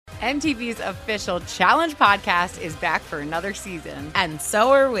MTV's official Challenge podcast is back for another season. And so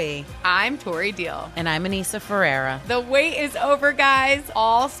are we. I'm Tori Deal. And I'm Anissa Ferreira. The wait is over, guys.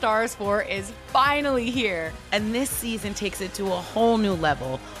 All Stars 4 is finally here. And this season takes it to a whole new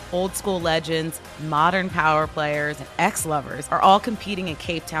level. Old school legends, modern power players, and ex-lovers are all competing in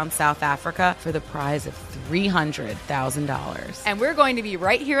Cape Town, South Africa for the prize of $300,000. And we're going to be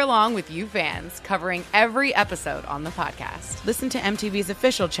right here along with you fans, covering every episode on the podcast. Listen to MTV's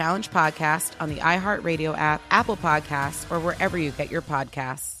official Challenge podcast on the iHeartRadio app, Apple Podcasts, or wherever you get your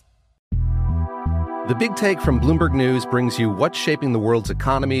podcasts. The Big Take from Bloomberg News brings you what's shaping the world's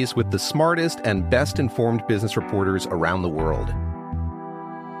economies with the smartest and best-informed business reporters around the world.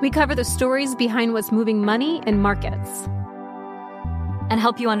 We cover the stories behind what's moving money and markets, and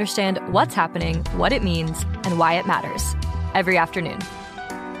help you understand what's happening, what it means, and why it matters every afternoon.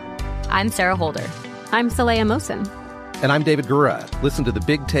 I'm Sarah Holder. I'm Saleha Mohsin. And I'm David Gura. Listen to The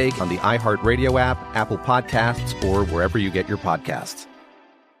Big Take on the iHeartRadio app, Apple Podcasts, or wherever you get your podcasts.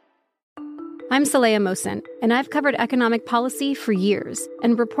 I'm Saleha Mohsin, and I've covered economic policy for years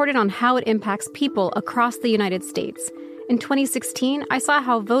and reported on how it impacts people across the United States. In 2016, I saw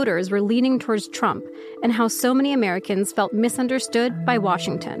how voters were leaning towards Trump and how so many Americans felt misunderstood by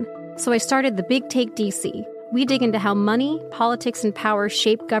Washington. So I started The Big Take DC. We dig into how money, politics, and power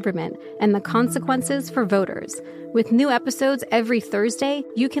shape government and the consequences for voters. With new episodes every Thursday,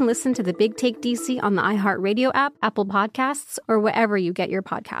 you can listen to The Big Take DC on the iHeartRadio app, Apple Podcasts, or wherever you get your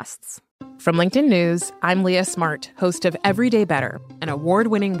podcasts. From LinkedIn News, I'm Leah Smart, host of Everyday Better, an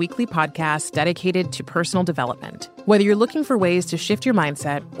award-winning weekly podcast dedicated to personal development. Whether you're looking for ways to shift your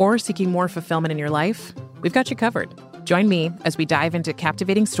mindset or seeking more fulfillment in your life, we've got you covered. Join me as we dive into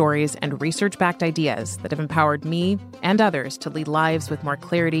captivating stories and research-backed ideas that have empowered me and others to lead lives with more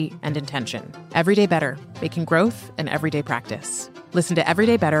clarity and intention. Everyday Better, making growth an everyday practice. Listen to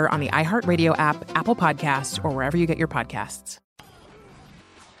Everyday Better on the iHeartRadio app, Apple Podcasts, or wherever you get your podcasts.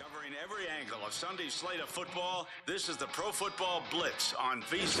 Sunday's slate of football. This is the Pro Football Blitz on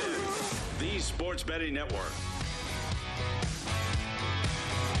VSiN, the sports betting network.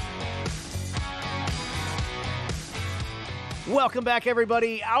 Welcome back,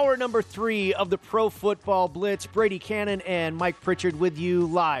 everybody. Hour number 3 of the Pro Football Blitz. Brady Cannon and Mike Pritchard with you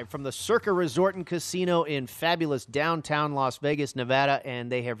live from the Circa Resort and Casino in fabulous downtown Las Vegas, Nevada,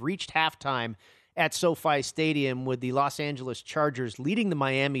 and they have reached halftime at SoFi Stadium with the Los Angeles Chargers leading the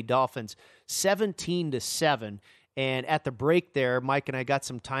Miami Dolphins 17-7. And at the break there, Mike and I got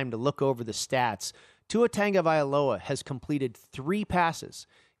some time to look over the stats. Tua Tagovailoa has completed 3 passes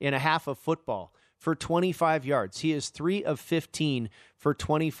in a half of football for 25 yards. He is 3 of 15 for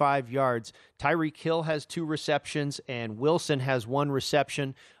 25 yards. Tyreek Hill has 2 receptions, and Wilson has 1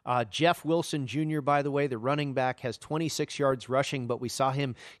 reception. Jeff Wilson Jr., by the way, the running back, has 26 yards rushing, but we saw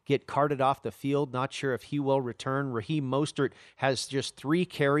him get carted off the field. Not sure if he will return. Raheem Mostert has just 3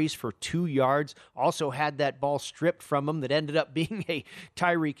 carries for 2 yards. Also had that ball stripped from him that ended up being a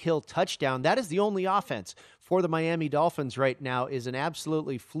Tyreek Hill touchdown. That is the only offense for the Miami Dolphins right now, is an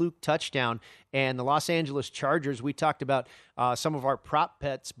absolutely fluke touchdown. And the Los Angeles Chargers, we talked about some of our prop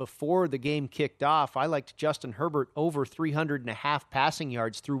bets before the game kicked off. I liked Justin Herbert over 300.5 passing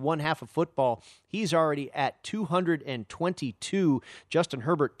yards through one half of football. He's already at 222. Justin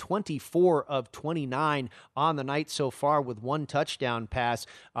Herbert, 24 of 29 on the night so far with 1 touchdown pass.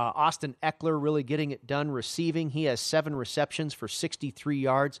 Austin Eckler really getting it done receiving. He has 7 receptions for 63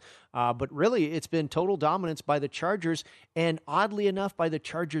 yards. But really, it's been total dominance by the Chargers, and oddly enough, by the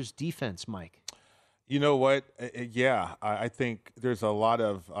Chargers defense, Mike. You know what? Yeah, I think there's a lot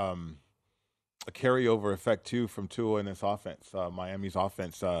of a carryover effect, too, from Tua and his offense, Miami's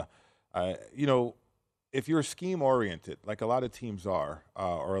offense. If you're scheme-oriented, like a lot of teams are,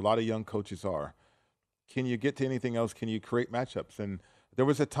 or a lot of young coaches are, can you get to anything else? Can you create matchups? And there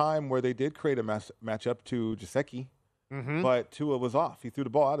was a time where they did create a matchup to Gesicki, but Tua was off. He threw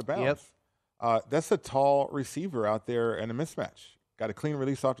the ball out of bounds. Yep. That's a tall receiver out there and a mismatch. Got a clean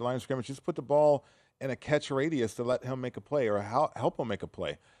release off the line of scrimmage. Just put the ball in a catch radius to let him make a play or help him make a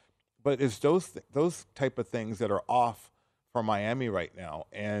play. But it's those type of things that are off for Miami right now.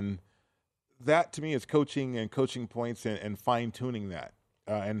 And that, to me, is coaching and coaching points and fine-tuning that.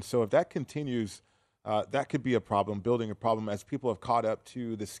 And so if that continues, that could be a problem, building a problem as people have caught up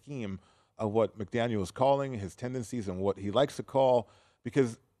to the scheme of what McDaniel is calling, his tendencies and what he likes to call,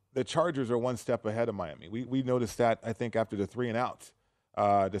 because the Chargers are one step ahead of Miami. We noticed that, I think, after the 3-and-outs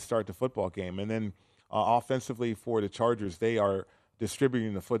to start the football game. And then offensively for the Chargers, they are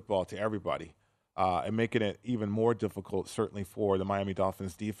distributing the football to everybody and making it even more difficult, certainly for the Miami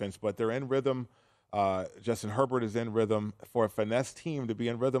Dolphins defense. But they're in rhythm. Justin Herbert is in rhythm. For a finesse team to be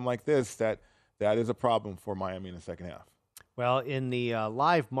in rhythm like this, that is a problem for Miami in the second half. Well, in the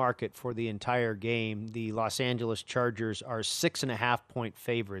live market for the entire game, the Los Angeles Chargers are 6.5-point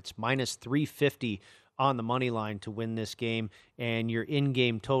favorites, minus 350 on the money line to win this game, and your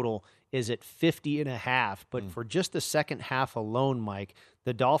in-game total is at 50.5. But for just the second half alone, Mike,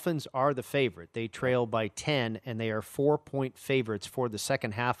 the Dolphins are the favorite. They trail by 10, and they are 4-point favorites for the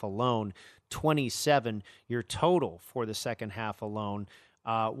second half alone. 27, your total for the second half alone.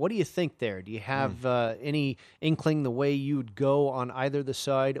 What do you think there? Do you have any inkling the way you'd go on either the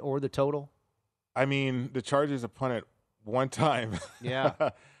side or the total? I mean, the Chargers have punted one time. Yeah.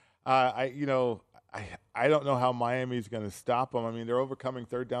 I don't know how Miami's going to stop them. I mean, they're overcoming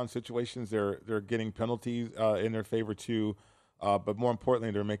third down situations. They're getting penalties in their favor too, but more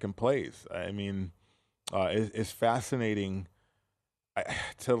importantly, they're making plays. I mean, it's fascinating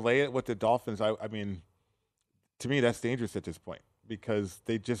to lay it with the Dolphins. I mean, to me, that's dangerous at this point, because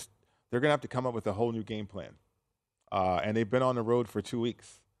they're going to have to come up with a whole new game plan. And they've been on the road for 2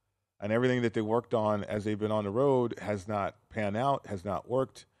 weeks. And everything that they worked on as they've been on the road has not panned out, has not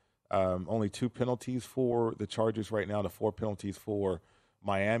worked. Only 2 penalties for the Chargers right now, to 4 penalties for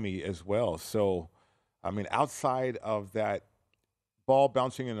Miami as well. So, I mean, outside of that ball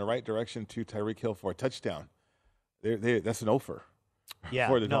bouncing in the right direction to Tyreek Hill for a touchdown, that's an offer. Yeah,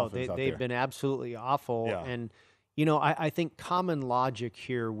 for the no, Dolphins they've been absolutely awful. Yeah. And, I think common logic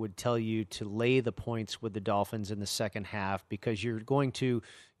here would tell you to lay the points with the Dolphins in the second half, because you're going to,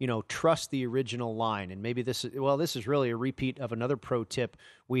 trust the original line. And maybe this is really a repeat of another pro tip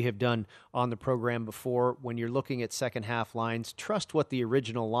we have done on the program before. When you're looking at second half lines, trust what the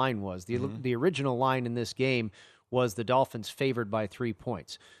original line was. The original line in this game was the Dolphins favored by 3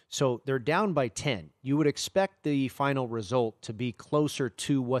 points. So they're down by 10. You would expect the final result to be closer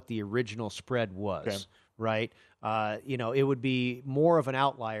to what the original spread was, okay, right? It would be more of an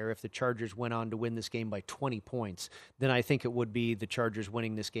outlier if the Chargers went on to win this game by 20 points than I think it would be the Chargers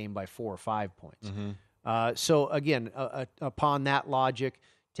winning this game by 4 or 5 points. So again, upon that logic,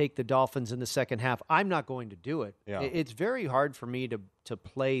 take the Dolphins in the second half. I'm not going to do it. Yeah. It's very hard for me to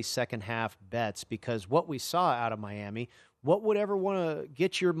play second half bets, because what we saw out of Miami, what would ever want to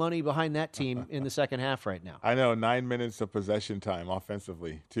get your money behind that team in the second half right now? I know, 9 minutes of possession time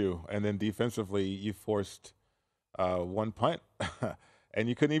offensively too. And then defensively, you forced one punt and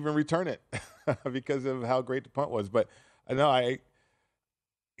you couldn't even return it because of how great the punt was. But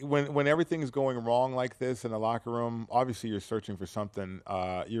when everything's going wrong like this in the locker room, obviously you're searching for something.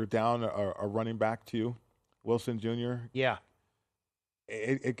 You're down a running back too, Wilson Jr. Yeah.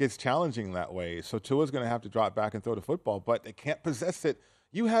 It gets challenging that way. So Tua's going to have to drop back and throw the football, but they can't possess it.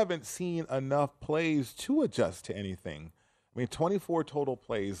 You haven't seen enough plays to adjust to anything. I mean, 24 total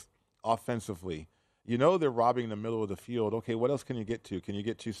plays offensively. They're robbing the middle of the field. Okay, what else can you get to? Can you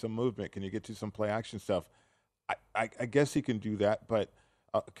get to some movement? Can you get to some play action stuff? I guess you can do that, but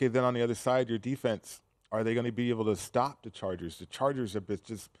okay, then on the other side, your defense, are they going to be able to stop the Chargers? The Chargers have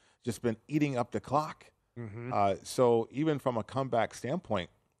just been eating up the clock. So even from a comeback standpoint,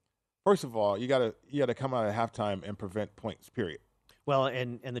 first of all, you gotta come out at halftime and prevent points, period. Well,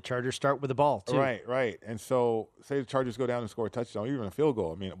 and the Chargers start with the ball too. Right. And so say the Chargers go down and score a touchdown, even a field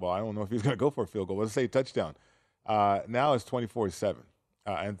goal. I mean, I don't know if he's going to go for a field goal. Let's say touchdown. Now it's 24-7.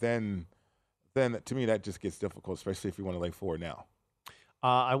 And then to me, that just gets difficult, especially if you want to lay 4 now.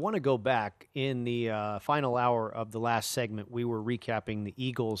 I want to go back. In the final hour of the last segment, we were recapping the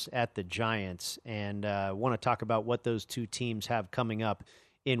Eagles at the Giants, and want to talk about what those two teams have coming up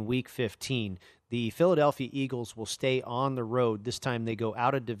in Week 15. The Philadelphia Eagles will stay on the road. This time they go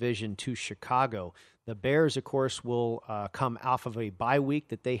out of division to Chicago. The Bears, of course, will come off of a bye week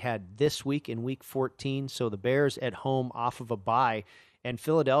that they had this week in Week 14. So the Bears at home off of a bye. And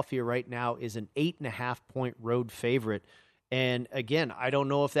Philadelphia right now is an 8.5-point road favorite. And again, I don't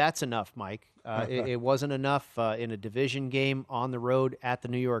know if that's enough, Mike. It wasn't enough in a division game on the road at the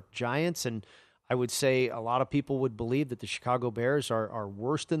New York Giants. And I would say a lot of people would believe that the Chicago Bears are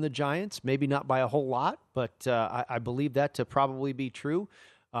worse than the Giants, maybe not by a whole lot, but I believe that to probably be true.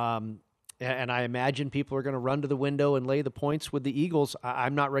 And I imagine people are going to run to the window and lay the points with the Eagles.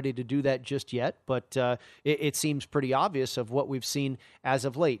 I'm not ready to do that just yet, but it seems pretty obvious of what we've seen as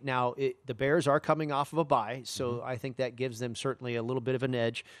of late. Now, the Bears are coming off of a bye, so I think that gives them certainly a little bit of an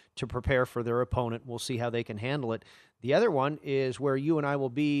edge to prepare for their opponent. We'll see how they can handle it. The other one is where you and I will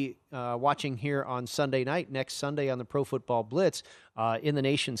be watching here on Sunday night, next Sunday on the Pro Football Blitz in the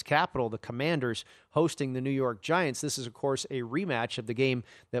nation's capital, the Commanders hosting the New York Giants. This is, of course, a rematch of the game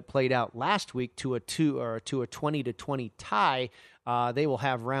that played out last week to a 20-20 tie. They will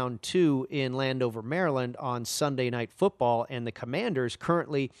have round 2 in Landover, Maryland on Sunday Night Football, and the Commanders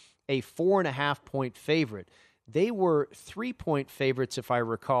currently a 4.5-point favorite. They were 3-point favorites, if I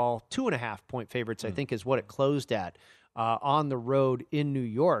recall, 2.5-point favorites, I think is what it closed at on the road in New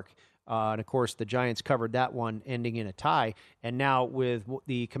York. And, of course, the Giants covered that one, ending in a tie. And now with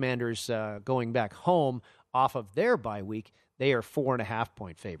the Commanders going back home off of their bye week, they are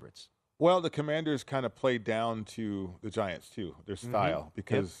 4.5-point favorites. Well, the Commanders kind of played down to the Giants, too, their style,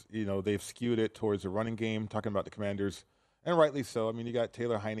 because, they've skewed it towards the running game, talking about the Commanders, and rightly so. I mean, you got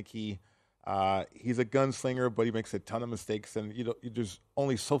Taylor Heineke. He's a gunslinger, but he makes a ton of mistakes, and there's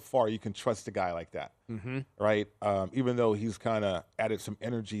only so far you can trust a guy like that, right? Even though he's kind of added some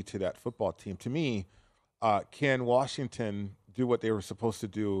energy to that football team. To me, can Washington do what they were supposed to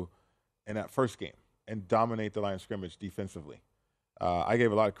do in that first game and dominate the line of scrimmage defensively? I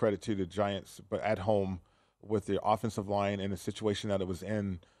gave a lot of credit to the Giants, but at home with the offensive line and the situation that it was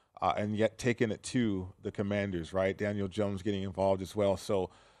in, and yet taking it to the Commanders, right? Daniel Jones getting involved as well. So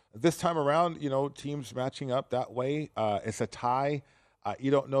this time around, teams matching up that way. It's a tie.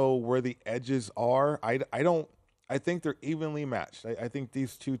 You don't know where the edges are. I think they're evenly matched. I think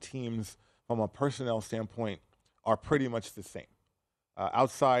these two teams, from a personnel standpoint, are pretty much the same.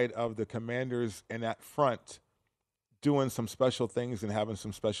 Outside of the Commanders in that front doing some special things and having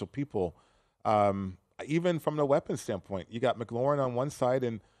some special people, even from the weapon standpoint, you got McLaurin on one side,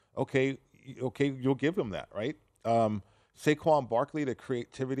 and okay, you'll give him that, right? Saquon Barkley, the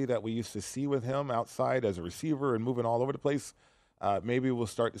creativity that we used to see with him outside as a receiver and moving all over the place, maybe we'll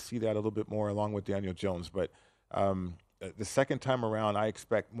start to see that a little bit more along with Daniel Jones. But the second time around, I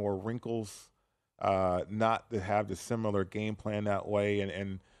expect more wrinkles, not to have the similar game plan that way,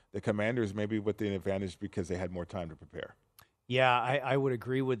 and the Commanders maybe with the advantage because they had more time to prepare. Yeah, I would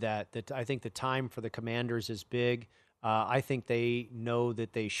agree with that. I think the time for the Commanders is big. I think they know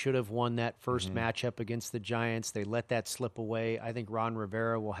that they should have won that first matchup against the Giants. They let that slip away. I think Ron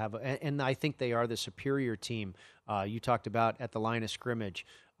Rivera will have and I think they are the superior team. You talked about at the line of scrimmage.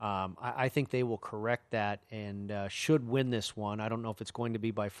 I think they will correct that and should win this one. I don't know if it's going to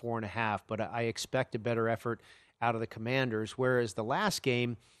be by 4.5, but I expect a better effort out of the Commanders, whereas the last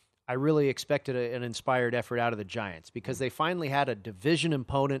game, I really expected an inspired effort out of the Giants because they finally had a division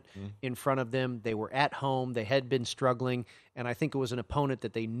opponent in front of them. They were at home. They had been struggling, and I think it was an opponent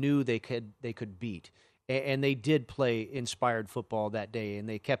that they knew they could beat. And they did play inspired football that day, and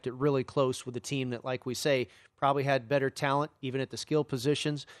they kept it really close with a team that, like we say, probably had better talent, even at the skill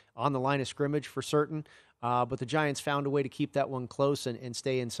positions, on the line of scrimmage for certain. But the Giants found a way to keep that one close and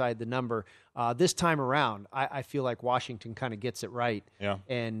stay inside the number. This time around, I feel like Washington kind of gets it right. Yeah.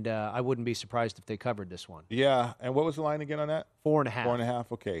 And I wouldn't be surprised if they covered this one. Yeah. And what was the line again on that? 4.5.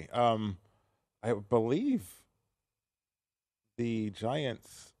 4.5. Okay. I believe the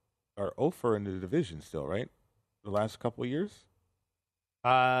Giants are over in the division still, right? The last couple of years?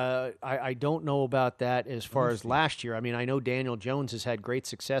 I don't know about that as far as last year. I mean, I know Daniel Jones has had great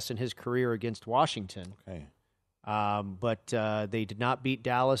success in his career against Washington. Okay. But they did not beat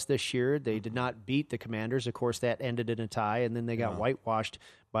Dallas this year. They did not beat the Commanders. Of course, that ended in a tie, and then they got whitewashed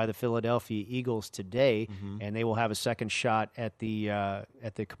by the Philadelphia Eagles today, and they will have a second shot at the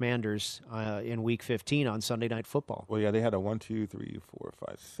Commanders in Week 15 on Sunday Night Football. Well, yeah, they had a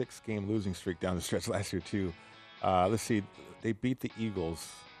 6-game losing streak down the stretch last year too. Let's see, they beat the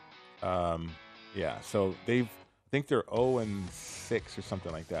Eagles. So I think they're 0-6 or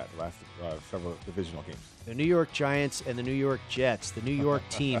something like that. The last several divisional games. The New York Giants and the New York Jets, the New York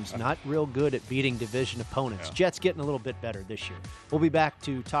teams, not real good at beating division opponents. Yeah. Jets getting a little bit better this year. We'll be back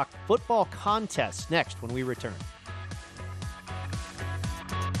to talk football contests next when we return.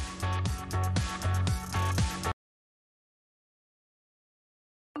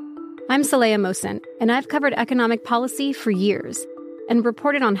 I'm Saleha Mohsen, and I've covered economic policy for years and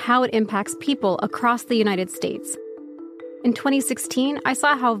reported on how it impacts people across the United States. In 2016, I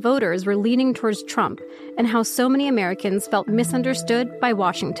saw how voters were leaning towards Trump and how so many Americans felt misunderstood by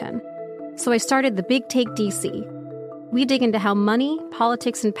Washington. So I started The Big Take DC. We dig into how money,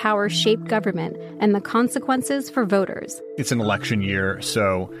 politics, and power shape government and the consequences for voters. It's an election year,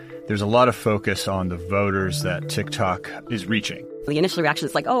 so there's a lot of focus on the voters that TikTok is reaching. The initial reaction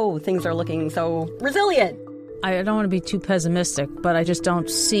is like, oh, things are looking so resilient. I don't want to be too pessimistic, but I just don't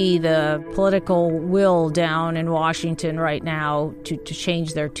see the political will down in Washington right now to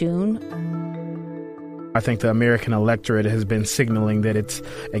change their tune. I think the American electorate has been signaling that it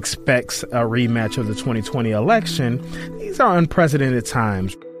expects a rematch of the 2020 election. These are unprecedented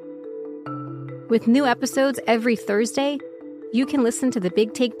times. With new episodes every Thursday, you can listen to The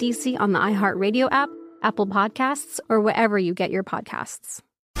Big Take DC on the iHeartRadio app, Apple Podcasts, or wherever you get your podcasts.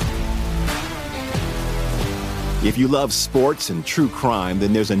 If you love sports and true crime,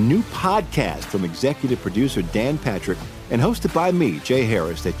 then there's a new podcast from executive producer Dan Patrick and hosted by me, Jay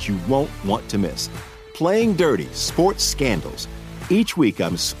Harris, that you won't want to miss. Playing Dirty: Sports Scandals. Each week,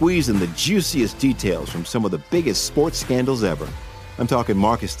 I'm squeezing the juiciest details from some of the biggest sports scandals ever. I'm talking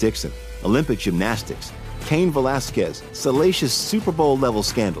Marcus Dixon, Olympic gymnastics, Cain Velasquez, salacious Super Bowl-level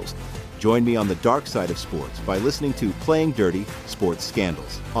scandals. Join me on the dark side of sports by listening to Playing Dirty: Sports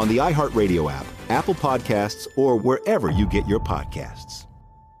Scandals on the iHeartRadio app, Apple Podcasts, or wherever you get your podcasts.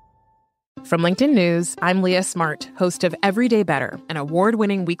 From LinkedIn News, I'm Leah Smart, host of Everyday Better, an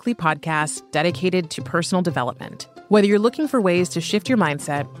award-winning weekly podcast dedicated to personal development. Whether you're looking for ways to shift your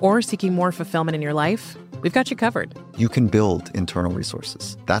mindset or seeking more fulfillment in your life, we've got you covered. You can build internal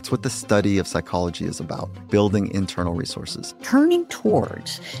resources. That's what the study of psychology is about, building internal resources. Turning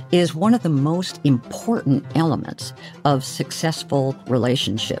towards is one of the most important elements of successful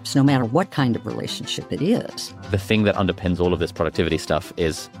relationships, no matter what kind of relationship it is. The thing that underpins all of this productivity stuff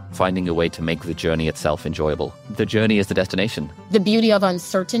is finding a way to make the journey itself enjoyable. The journey is the destination. The beauty of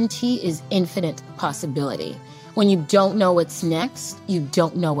uncertainty is infinite possibility. When you don't know what's next, you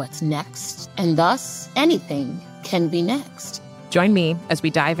don't know what's next. And thus, anything can be next. Join me as we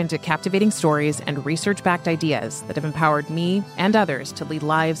dive into captivating stories and research-backed ideas that have empowered me and others to lead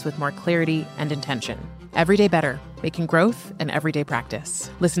lives with more clarity and intention. Everyday Better, making growth an everyday practice.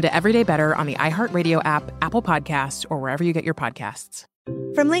 Listen to Everyday Better on the iHeartRadio app, Apple Podcasts, or wherever you get your podcasts.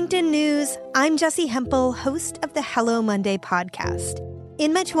 From LinkedIn News, I'm Jessie Hempel, host of the Hello Monday podcast.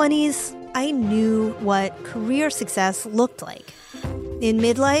 In my 20s, I knew what career success looked like. In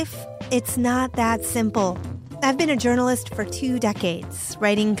midlife, it's not that simple. I've been a journalist for 2 decades,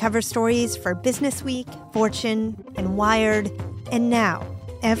 writing cover stories for Business Week, Fortune, and Wired. And now,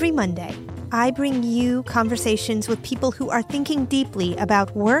 every Monday, I bring you conversations with people who are thinking deeply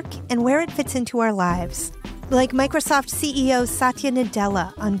about work and where it fits into our lives. Like Microsoft CEO Satya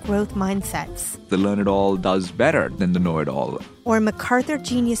Nadella on growth mindsets. The learn-it-all does better than the know-it-all. Or MacArthur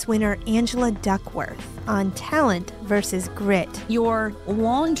Genius winner Angela Duckworth on talent versus grit. Your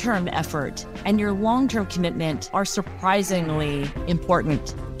long-term effort and your long-term commitment are surprisingly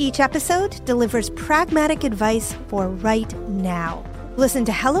important. Each episode delivers pragmatic advice for right now. Listen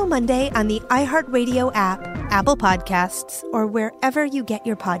to Hello Monday on the iHeartRadio app, Apple Podcasts, or wherever you get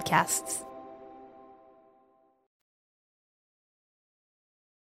your podcasts.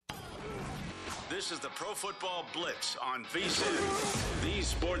 This is the Pro Football Blitz on VSiN, the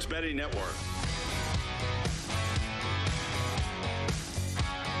sports betting network.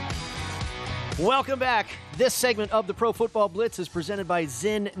 Welcome back. This segment of the Pro Football Blitz is presented by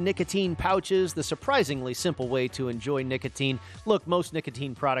Zyn Nicotine Pouches, the surprisingly simple way to enjoy nicotine. Look, most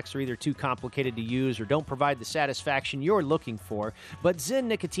nicotine products are either too complicated to use or don't provide the satisfaction you're looking for, but Zyn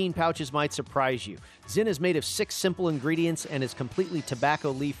Nicotine Pouches might surprise you. Zyn is made of 6 simple ingredients and is completely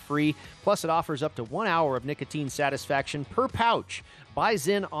tobacco leaf-free, plus it offers up to 1 hour of nicotine satisfaction per pouch. Buy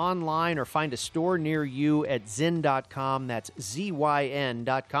Zyn online or find a store near you at Zyn.com. That's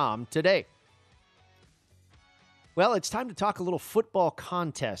ZYN.com today. Well, it's time to talk a little football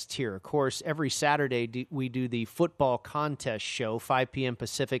contest here. Of course, every Saturday we do the football contest show, 5 p.m.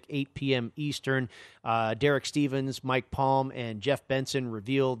 Pacific, 8 p.m. Eastern. Derek Stevens, Mike Palm, and Jeff Benson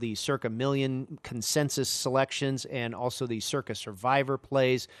reveal the Circa Million consensus selections and also the Circa Survivor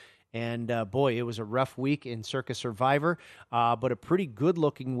plays. And, boy, it was a rough week in Circa Survivor, but a pretty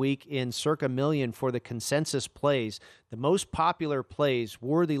good-looking week in Circa Million for the consensus plays. The most popular plays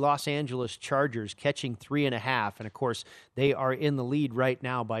were the Los Angeles Chargers catching 3.5, and, of course, they are in the lead right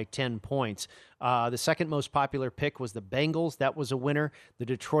now by 10 points. The second most popular pick was the Bengals. That was a winner. The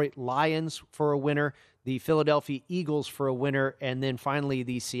Detroit Lions for a winner. The Philadelphia Eagles for a winner, and then finally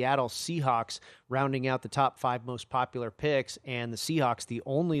the Seattle Seahawks rounding out the top 5 most popular picks, and the Seahawks the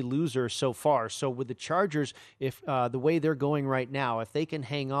only loser so far. So with the Chargers, if the way they're going right now, if they can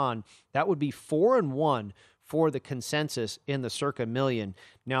hang on, that would be 4-1 for the consensus in the Circa Million.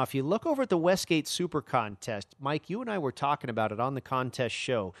 Now, if you look over at the Westgate Super Contest, Mike, you and I were talking about it on the contest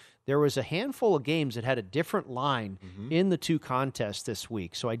show. There was a handful of games that had a different line in the 2 contests this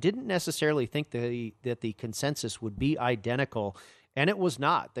week. So I didn't necessarily think that the consensus would be identical. And it was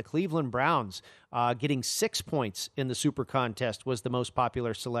not. The Cleveland Browns getting 6 points in the Super Contest was the most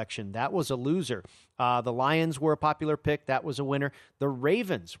popular selection. That was a loser. The Lions were a popular pick. That was a winner. The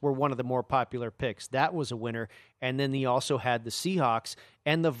Ravens were one of the more popular picks. That was a winner. And then you also had the Seahawks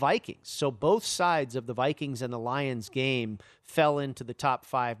and the Vikings. So both sides of the Vikings and the Lions game fell into the top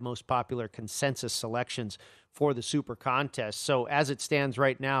 5 most popular consensus selections for the Super Contest. So as it stands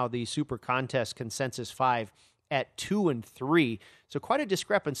right now, the Super Contest consensus 5 at 2 and 3. So quite a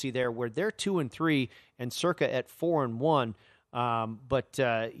discrepancy there where they're 2 and 3 and Circa at 4 and 1. But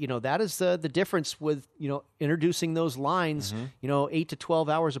that is the difference with, introducing those lines, 8 to 12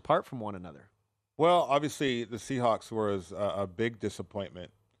 hours apart from one another. Well, obviously the Seahawks were a big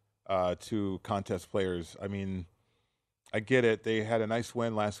disappointment to contest players. I mean, I get it. They had a nice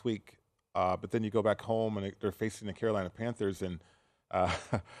win last week, but then you go back home and they're facing the Carolina Panthers. And,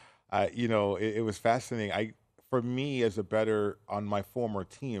 it was fascinating. For me, as a bettor on my former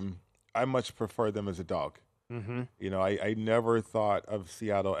team, I much prefer them as a dog. Mm-hmm. I never thought of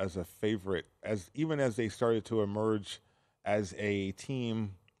Seattle as a favorite, even as they started to emerge as a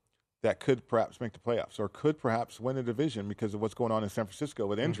team that could perhaps make the playoffs or could perhaps win a division because of what's going on in San Francisco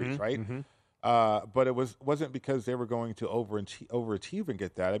with injuries, right? Mm-hmm. But it wasn't because they were going to overachieve and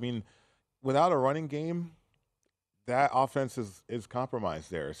get that. I mean, without a running game, that offense is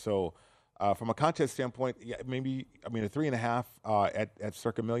compromised there. So from a contest standpoint, a 3.5 at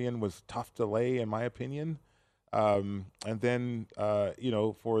Circa Million was tough to lay, in my opinion. And then,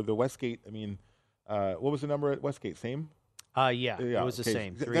 for the Westgate, what was the number at Westgate? Same? Yeah, it was the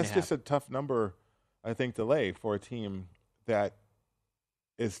same. That's just a tough number, I think, to lay for a team that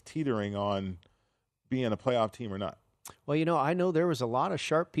is teetering on being a playoff team or not. Well, I know there was a lot of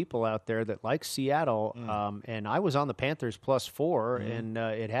sharp people out there that like Seattle, and I was on the Panthers +4, and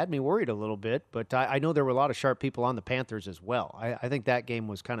it had me worried a little bit, but I know there were a lot of sharp people on the Panthers as well. I think that game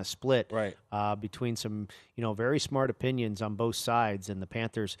was kind of split between some, very smart opinions on both sides, and the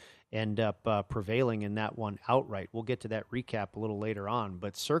Panthers end up prevailing in that one outright. We'll get to that recap a little later on,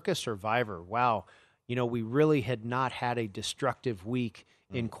 but Circa Survivor, wow, we really had not had a destructive week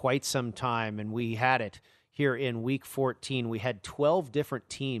in quite some time, and we had it here in week 14. We had 12 different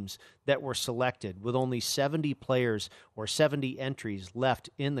teams that were selected with only 70 players or 70 entries left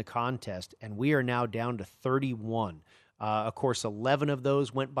in the contest, and we are now down to 31. Of course, 11 of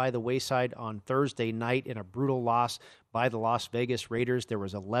those went by the wayside on Thursday night in a brutal loss by the Las Vegas Raiders. There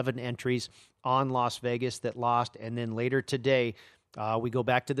was 11 entries on Las Vegas that lost, and then later today, we go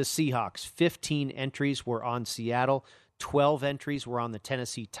back to the Seahawks. 15 entries were on Seattle. 12 entries were on the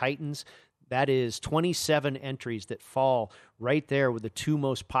Tennessee Titans. That is 27 entries that fall right there with the 2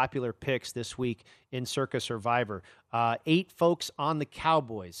 most popular picks this week in Circa Survivor. 8 folks on the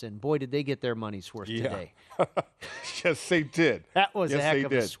Cowboys, and boy, did they get their money's worth today. Yes, they did. That was a heck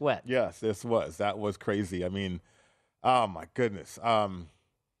of a sweat. Yes, this was. That was crazy. I mean, oh, my goodness. For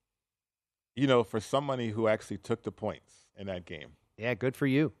somebody who actually took the points in that game. Yeah, good for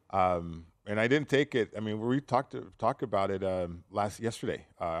you. And I didn't take it. I mean, we talked about it yesterday.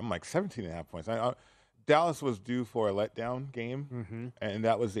 I'm like 17.5 points. Dallas was due for a letdown game, and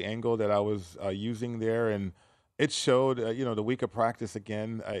that was the angle that I was using there. And it showed, the week of practice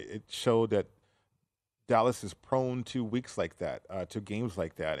again, it showed that Dallas is prone to weeks like that, to games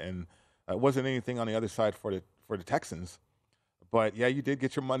like that. And it wasn't anything on the other side for the Texans. But, yeah, you did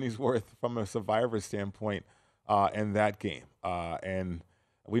get your money's worth from a survivor standpoint in that game. And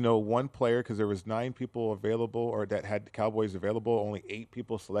we know one player, because there was 9 people available or that had the Cowboys available. Only 8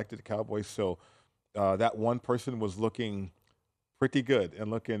 people selected the Cowboys. So that one person was looking pretty good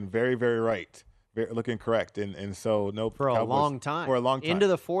and looking very, very right, looking correct. And so no for Cowboys, a long time. For a long time. Into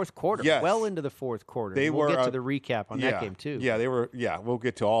the fourth quarter. Yes. Well into the fourth quarter. We'll get to the recap on that game too. Yeah, they were. Yeah, we'll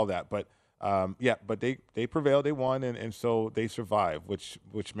get to all that. But but they prevailed. They won, and so they survived, which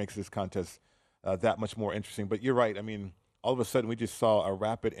makes this contest that much more interesting. But you're right. I mean, all of a sudden, we just saw a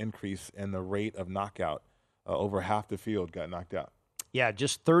rapid increase in the rate of knockout. Over half the field got knocked out. Yeah,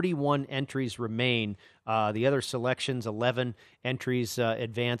 just 31 entries remain. The other selections, 11 entries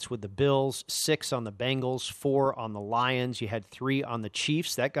advance with the Bills, 6 on the Bengals, 4 on the Lions. You had 3 on the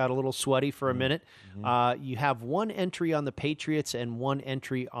Chiefs. That got a little sweaty for a minute. You have 1 entry on the Patriots and 1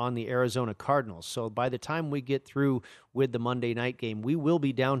 entry on the Arizona Cardinals. So by the time we get through with the Monday night game, we will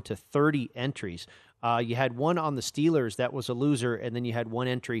be down to 30 entries. You had 1 on the Steelers, that was a loser, and then you had 1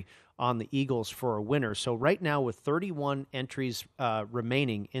 entry on the Eagles for a winner. So right now, with 31 entries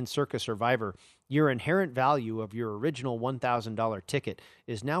remaining in Circa Survivor, your inherent value of your original $1,000 ticket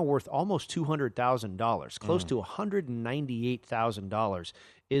is now worth almost $200,000. Close to $198,000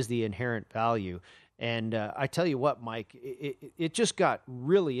 is the inherent value. And I tell you what, Mike, it just got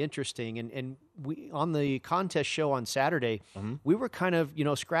really interesting. And we on the contest show on Saturday, we were kind of,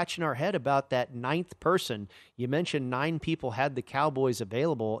 scratching our head about that ninth person. You mentioned 9 people had the Cowboys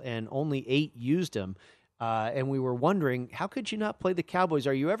available and only 8 used them. And we were wondering, how could you not play the Cowboys?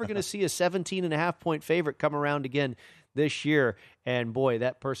 Are you ever going to see a 17.5-point favorite come around again this year? And boy,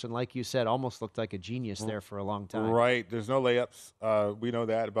 that person, like you said, almost looked like a genius there for a long time. Right. There's no layups. We know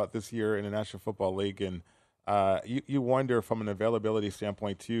that about this year in the National Football League. And you wonder from an availability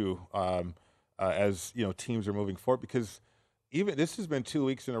standpoint, too, as teams are moving forward, because even this has been 2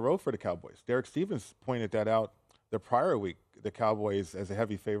 weeks in a row for the Cowboys. Derek Stevens pointed that out the prior week, the Cowboys as a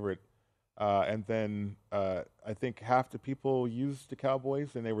heavy favorite. And then I think half the people used the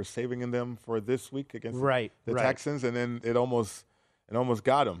Cowboys, and they were saving them for this week against the Texans, and then it almost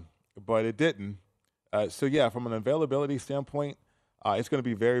got them, but it didn't. So, yeah, from an availability standpoint, it's going to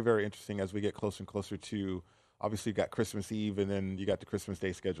be very, very interesting as we get closer and closer to, obviously, you got Christmas Eve, and then you got the Christmas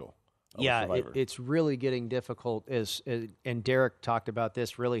Day schedule. Yeah, it's really getting difficult, and Derek talked about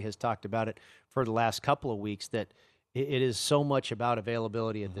this, really has talked about it for the last couple of weeks, that it is so much about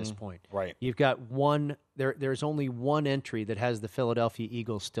availability at this point. Right. You've got one. There's only one entry that has the Philadelphia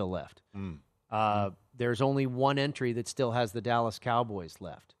Eagles still left. There's only one entry that still has the Dallas Cowboys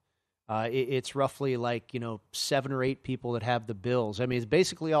left. It's roughly like 7 or 8 people that have the Bills. I mean, it's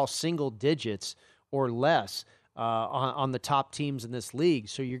basically all single digits or less on the top teams in this league.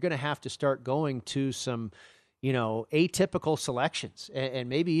 So you're going to have to start going to some, atypical selections and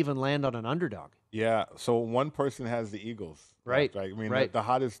maybe even land on an underdog. Yeah, so one person has the Eagles. Right. I mean, the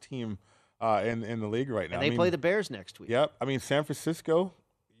hottest team in the league right now. And they play the Bears next week. Yep. I mean, San Francisco,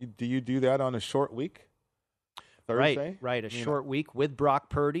 do you do that on a short week? Thursday? Right. A short week with Brock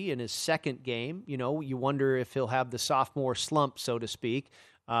Purdy in his second game. You wonder if he'll have the sophomore slump, so to speak.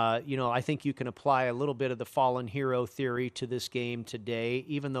 I think you can apply a little bit of the fallen hero theory to this game today,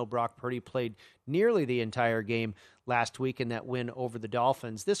 even though Brock Purdy played nearly the entire game last week in that win over the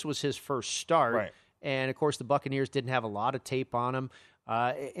Dolphins. This was his first start. Right. And, of course, the Buccaneers didn't have a lot of tape on him.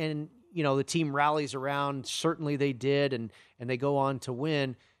 The team rallies around. Certainly they did, and they go on to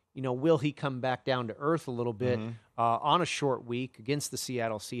win. Will he come back down to earth a little bit on a short week against the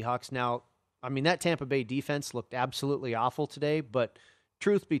Seattle Seahawks? Now, I mean, that Tampa Bay defense looked absolutely awful today, but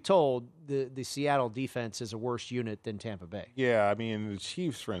truth be told, the Seattle defense is a worse unit than Tampa Bay. Yeah, I mean, the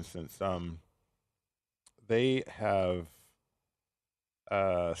Chiefs, for instance, they have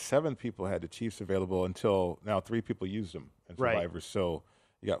 7 people had the Chiefs available until now. 3 people used them in Survivor. Right. So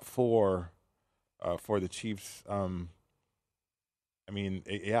you got 4 for the Chiefs.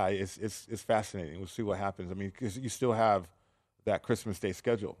 It's fascinating. We'll see what happens. I mean, because you still have that Christmas Day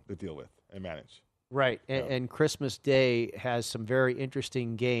schedule to deal with and manage. Right, and Christmas Day has some very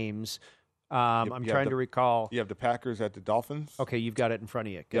interesting games. I'm trying to recall. You have the Packers at the Dolphins. Okay, you've got it in front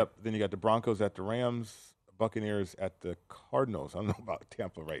of you. Good. Yep. Then you got the Broncos at the Rams, Buccaneers at the Cardinals. I don't know about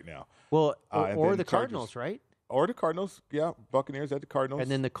Tampa right now. Well, or the Cardinals, right? Or the Cardinals, yeah. Buccaneers at the Cardinals. And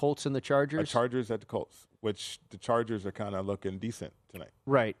then the Colts and the Chargers? Chargers at the Colts, which the Chargers are kind of looking decent tonight.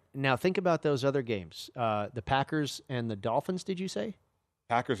 Right. Now, think about those other games. The Packers and the Dolphins, did you say?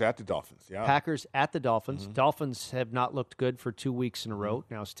 Packers at the Dolphins, yeah. Packers at the Dolphins. Dolphins have not looked good for 2 weeks in a row.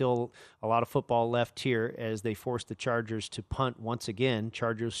 Now, still a lot of football left here as they force the Chargers to punt once again.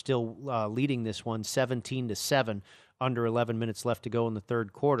 Chargers still leading this one 17-7, under 11 minutes left to go in the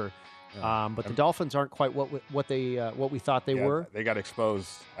third quarter. But the Dolphins aren't quite what we thought they were. They got exposed.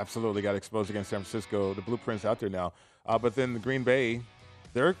 Absolutely got exposed against San Francisco. The blueprint's out there now. But then the Green Bay,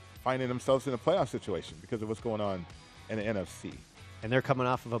 they're finding themselves in a playoff situation because of what's going on in the NFC. And they're coming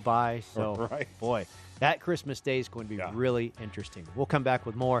off of a bye. So, boy, that Christmas Day is going to be really interesting. We'll come back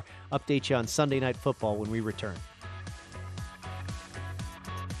with more. Update you on Sunday Night Football when we return.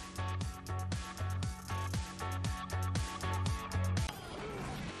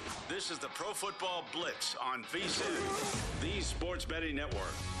 This is the Pro Football Blitz on VSiN, the Sports Betting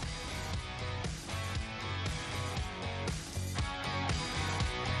Network.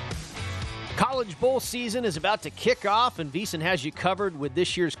 College Bowl season is about to kick off, and VSiN has you covered with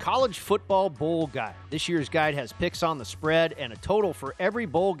this year's College Football Bowl Guide. This year's guide has picks on the spread and a total for every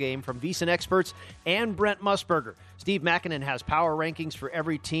bowl game from VSiN experts and Brent Musburger. Steve Makinen has power rankings for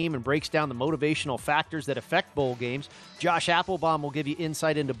every team and breaks down the motivational factors that affect bowl games. Josh Applebaum will give you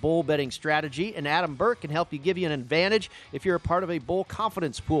insight into bowl betting strategy, and Adam Burke can help you give you an advantage if you're a part of a bowl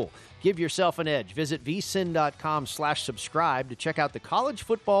confidence pool. Give yourself an edge. Visit vsin.com/subscribe to check out the College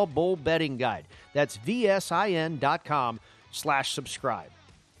Football Bowl Betting Guide. That's vsin.com/subscribe.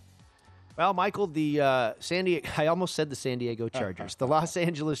 Well, Michael, the San Diego, I almost said the San Diego Chargers. The Los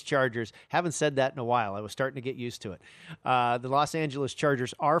Angeles Chargers, haven't said that in a while. I was starting to get used to it. The Los Angeles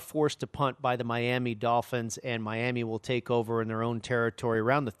Chargers are forced to punt by the Miami Dolphins, and Miami will take over in their own territory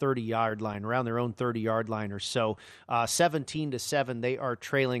around the 30-yard line, around their own 30-yard line or so. 17-7, they are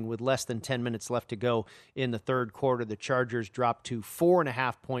trailing with less than 10 minutes left to go in the third quarter. The Chargers dropped to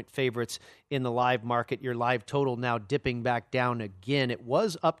 4.5-point favorites in the live market. Your live total now dipping back down again. It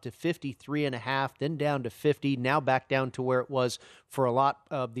was up to 53.5, then down to 50, now back down to where it was for a lot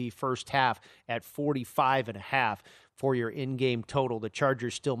of the first half at 45.5 for your in-game total. The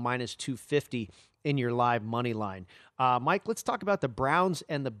Chargers still minus 250 in your live money line. Mike, let's talk about the Browns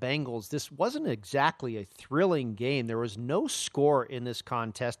and the Bengals. This wasn't exactly a thrilling game. There was no score in this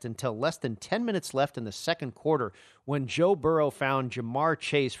contest until less than 10 minutes left in the second quarter when Joe Burrow found Jamar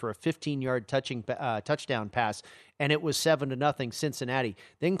Chase for a 15-yard touchdown pass, and it was 7-0 Cincinnati.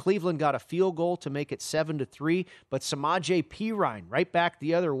 Then Cleveland got a field goal to make it 7-3, but Samaje Perine right back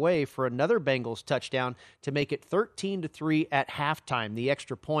the other way for another Bengals touchdown to make it 13-3 at halftime. The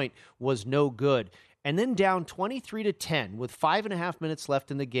extra point was no good. And then down 23-10 with 5.5 minutes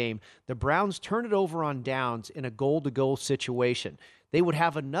left in the game, the Browns turn it over on downs in a goal-to-goal situation. They would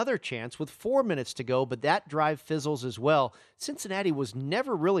have another chance with 4 minutes to go, but that drive fizzles as well. Cincinnati was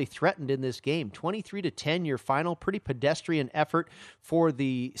never really threatened in this game. 23-10, your final, pretty pedestrian effort for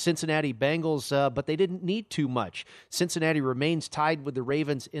the Cincinnati Bengals, but they didn't need too much. Cincinnati remains tied with the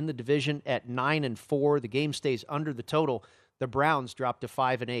Ravens in the division at 9-4. The game stays under the total. The Browns drop to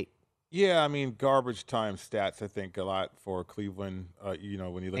 5-8. Yeah, I mean, garbage time stats, I think, a lot for Cleveland, when you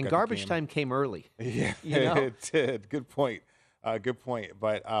look at the game. And garbage time came early. Yeah, it did. Good point.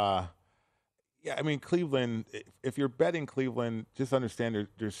 But, yeah, I mean, Cleveland, if you're betting Cleveland, just understand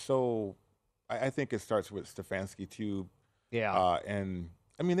there's so – I think it starts with Stefanski, too. Yeah. And,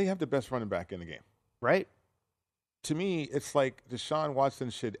 I mean, they have the best running back in the game. Right. To me, it's like Deshaun Watson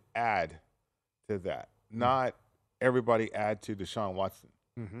should add to that, not everybody add to Deshaun Watson.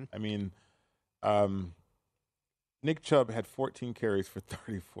 Mm-hmm. I mean, Nick Chubb had 14 carries for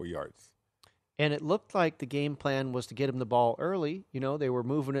 34 yards. And it looked like the game plan was to get him the ball early. They were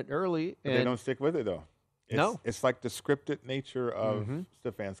moving it early. But they don't stick with it, though. It's like the scripted nature of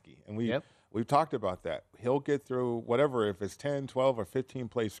Stefanski. And we've talked about that. He'll get through whatever, if it's 10, 12, or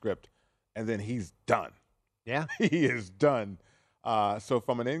 15-play script, and then he's done. Yeah. He is done. So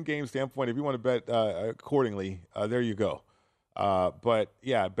from an in-game standpoint, if you want to bet accordingly, there you go. But,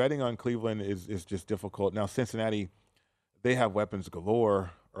 yeah, betting on Cleveland is just difficult. Now, Cincinnati, they have weapons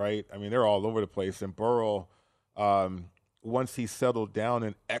galore, right? I mean, they're all over the place. And Burrow, once he settled down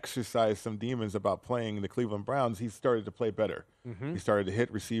and exercised some demons about playing the Cleveland Browns, he started to play better. Mm-hmm. He started to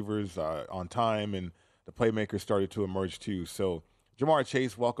hit receivers on time, and the playmakers started to emerge too. So, Jamar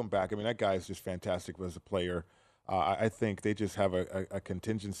Chase, welcome back. I mean, that guy is just fantastic as a player. I think they just have a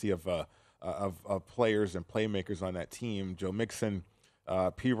contingency of players and playmakers on that team. Joe Mixon,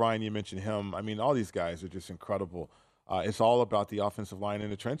 Perine, you mentioned him. I mean, all these guys are just incredible. It's all about the offensive line in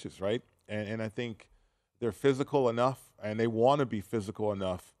the trenches, right? And I think they're physical enough, and they want to be physical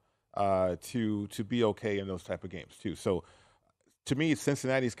enough to be okay in those type of games too. So, to me,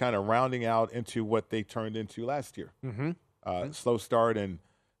 Cincinnati's kind of rounding out into what they turned into last year. Mm-hmm. Slow start, and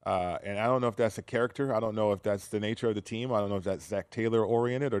I don't know if that's a character. I don't know if that's the nature of the team. I don't know if that's Zach Taylor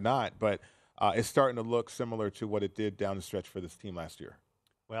oriented or not, but it's starting to look similar to what it did down the stretch for this team last year.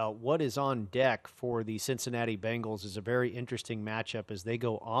 Well, what is on deck for the Cincinnati Bengals is a very interesting matchup as they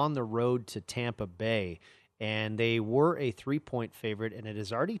go on the road to Tampa Bay. And they were a 3-point favorite, and it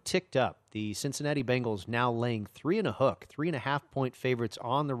has already ticked up. The Cincinnati Bengals now laying 3.5-point favorites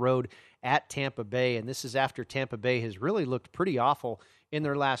on the road at Tampa Bay. And this is after Tampa Bay has really looked pretty awful in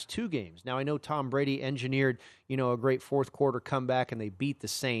their last two games. Now, I know Tom Brady engineered, a great fourth quarter comeback, and they beat the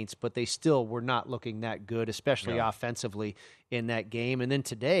Saints, but they still were not looking that good, especially offensively in that game. And then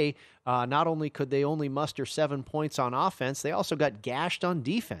today, not only could they only muster 7 points on offense, they also got gashed on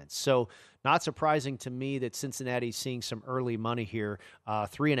defense. So not surprising to me that Cincinnati's seeing some early money here,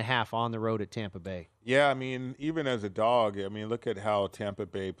 3.5 on the road at Tampa Bay. Yeah, I mean, even as a dog, I mean, look at how Tampa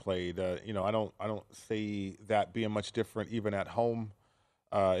Bay played. I don't see that being much different even at home.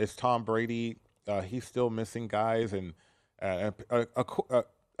 It's Tom Brady. He's still missing guys, and I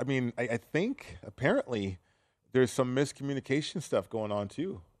think apparently there's some miscommunication stuff going on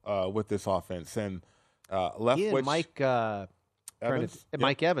too with this offense. And Mike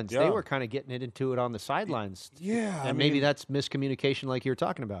Evans, they were kind of getting into it on the sidelines. Yeah, and maybe that's miscommunication, like you're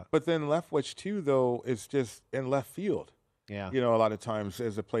talking about. But then Leftwich too, though, is just in left field. Yeah, a lot of times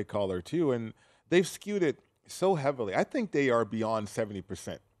as a play caller too, and they've skewed it so heavily. I think they are beyond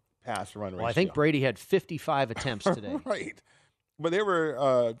 70% pass run ratio. Well, I think Brady had 55 attempts today. Right. But they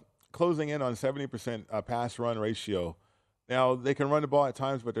were closing in on 70% pass run ratio. Now, they can run the ball at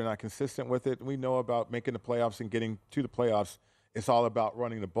times, but they're not consistent with it. We know about making the playoffs and getting to the playoffs. It's all about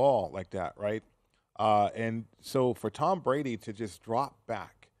running the ball like that, right? And so for Tom Brady to just drop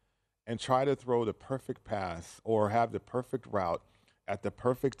back and try to throw the perfect pass or have the perfect route at the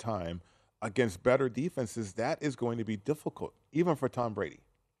perfect time against better defenses, that is going to be difficult, even for Tom Brady.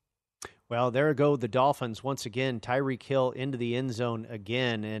 Well, there go the Dolphins once again. Tyreek Hill into the end zone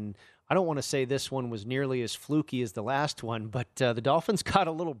again. And I don't want to say this one was nearly as fluky as the last one, but the Dolphins got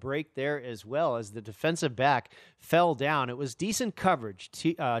a little break there as well as the defensive back fell down. It was decent coverage.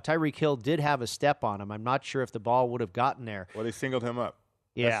 Tyreek Hill did have a step on him. I'm not sure if the ball would have gotten there. Well, they singled him up.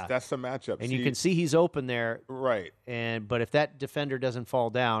 Yeah. That's the matchup. And you can see he's open there. Right. But if that defender doesn't fall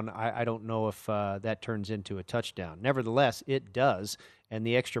down, I don't know if that turns into a touchdown. Nevertheless, it does. And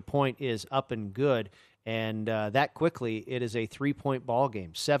the extra point is up and good. And that quickly, it is a 3-point ball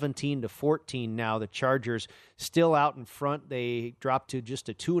game, 17-14 now. The Chargers still out in front. They dropped to just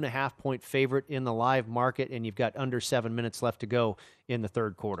a 2.5-point favorite in the live market, and you've got under 7 minutes left to go in the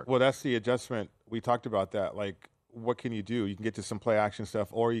third quarter. Well, that's the adjustment. We talked about that. Like, what can you do? You can get to some play action stuff,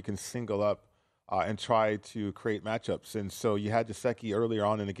 or you can single up and try to create matchups. And so you had Gesicki earlier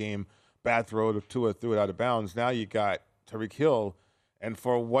on in the game, bad throw to Tua, threw it out of bounds. Now you got Tyreek Hill. And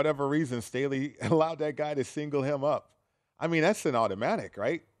for whatever reason, Staley allowed that guy to single him up. I mean, that's an automatic,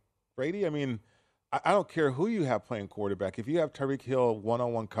 right, Brady? I mean, I don't care who you have playing quarterback. If you have Tyreek Hill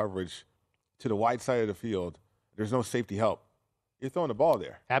one-on-one coverage to the wide side of the field, there's no safety help. You're throwing the ball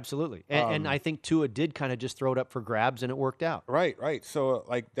there. Absolutely. And I think Tua did kind of just throw it up for grabs, and it worked out. Right. So,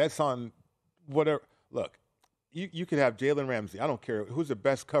 like, that's on whatever. Look, you could have Jalen Ramsey. I don't care who's the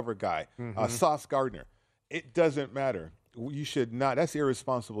best cover guy. Sauce Gardner. It doesn't matter. You should not. That's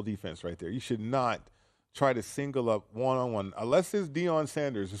irresponsible defense right there. You should not try to single up one-on-one. Unless it's Deion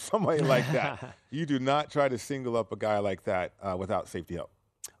Sanders or somebody like that. You do not try to single up a guy like that without safety help.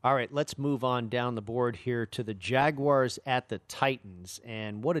 All right, let's move on down the board here to the Jaguars at the Titans.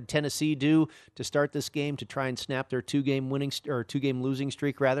 And what did Tennessee do to start this game to try and snap their two-game losing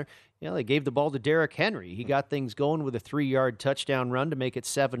streak, rather? You know, they gave the ball to Derrick Henry. He got things going with a 3-yard touchdown run to make it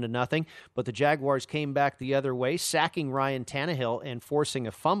 7-0. But the Jaguars came back the other way, sacking Ryan Tannehill and forcing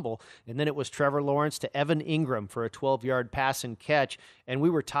a fumble. And then it was Trevor Lawrence to Evan Ingram for a 12-yard pass and catch. And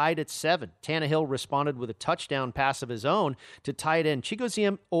we were tied at 7. Tannehill responded with a touchdown pass of his own to tight end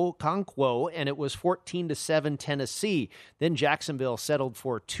Chigoziem Okonkwo, and it was 14-7 Tennessee. Then Jacksonville settled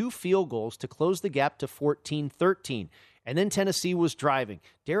for 2 field goals to close the gap to 14-13. And then Tennessee was driving.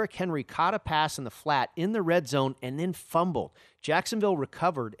 Derrick Henry caught a pass in the flat in the red zone and then fumbled. Jacksonville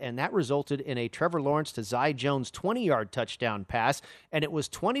recovered, and that resulted in a Trevor Lawrence to Zay Jones 20-yard touchdown pass, and it was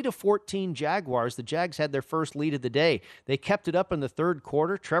 20-14 Jaguars. The Jags had their first lead of the day. They kept it up in the third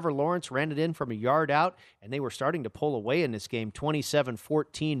quarter. Trevor Lawrence ran it in from a yard out, and they were starting to pull away in this game,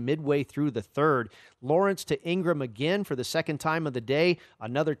 27-14 midway through the third. Lawrence to Ingram again for the second time of the day,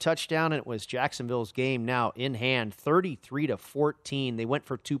 another touchdown, and it was Jacksonville's game now in hand, 33-14. They went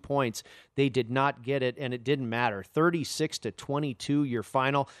for 2 points. They did not get it, and it didn't matter. 36-22, your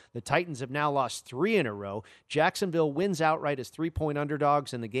final. The Titans have now lost 3 in a row. Jacksonville wins outright as 3-point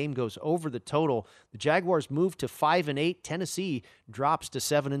underdogs, and the game goes over the total. The Jaguars move to 5-8. Tennessee drops to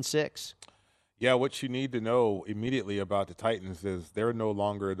 7-6. Yeah, what you need to know immediately about the Titans is they're no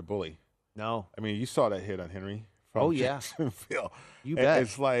longer the bully. No. I mean, you saw that hit on Henry from Jacksonville. You bet.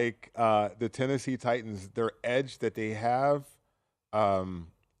 It's like the Tennessee Titans, their edge that they have,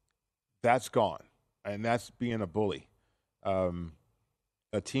 that's gone, and that's being a bully.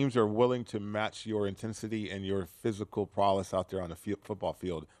 Teams are willing to match your intensity and your physical prowess out there on the football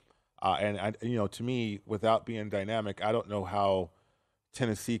field. And to me, without being dynamic, I don't know how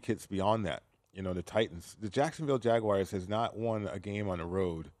Tennessee gets beyond that. The Titans, the Jacksonville Jaguars has not won a game on the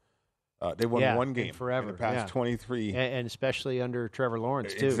road. They won one game forever in the past 23. And especially under Trevor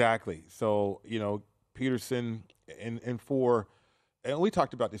Lawrence, too. Exactly. So, Peterson and 4, and we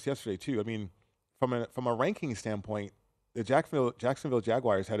talked about this yesterday, too. I mean, from a ranking standpoint, the Jacksonville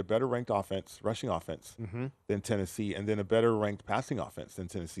Jaguars had a better ranked rushing offense than Tennessee, and then a better ranked passing offense than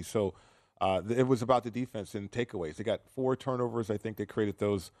Tennessee. So it was about the defense and takeaways. They got 4 turnovers. I think they created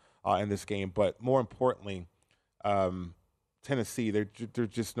those in this game. But more importantly, Tennessee, they're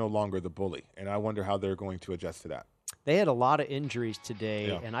just no longer the bully, and I wonder how they're going to adjust to that. They had a lot of injuries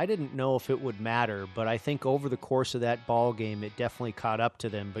today, and I didn't know if it would matter, but I think over the course of that ball game, it definitely caught up to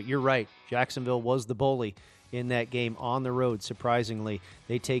them. But you're right, Jacksonville was the bully, in that game on the road. Surprisingly,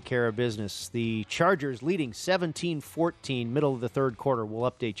 they take care of business. The Chargers leading 17-14, middle of the third quarter. We'll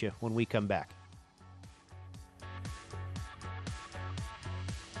update you when we come back.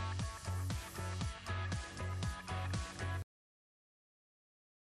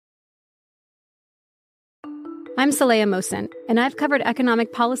 I'm Saleha Mohsen, and I've covered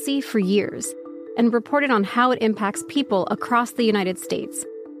economic policy for years and reported on how it impacts people across the United States.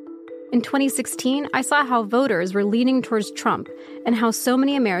 In 2016, I saw how voters were leaning towards Trump and how so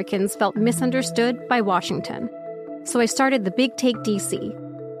many Americans felt misunderstood by Washington. So I started the Big Take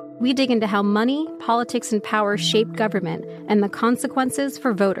DC. We dig into how money, politics, and power shape government and the consequences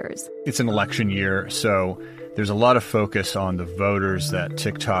for voters. It's an election year, so there's a lot of focus on the voters that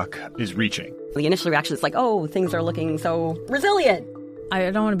TikTok is reaching. The initial reaction is like, oh, things are looking so resilient. I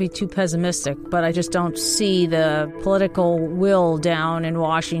don't want to be too pessimistic, but I just don't see the political will down in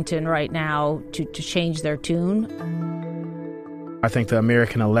Washington right now to change their tune. I think the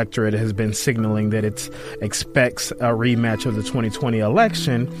American electorate has been signaling that it expects a rematch of the 2020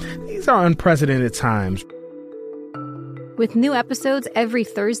 election. These are unprecedented times. With new episodes every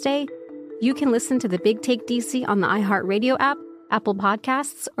Thursday, you can listen to the Big Take DC on the iHeartRadio app, Apple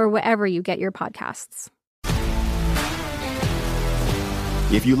Podcasts, or wherever you get your podcasts.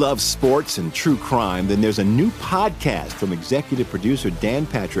 If you love sports and true crime, then there's a new podcast from executive producer Dan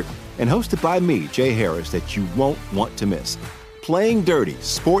Patrick and hosted by me, Jay Harris, that you won't want to miss. Playing Dirty: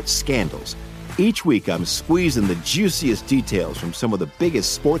 Sports Scandals. Each week, I'm squeezing the juiciest details from some of the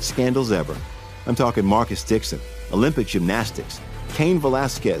biggest sports scandals ever. I'm talking Marcus Dixon, Olympic gymnastics, Cain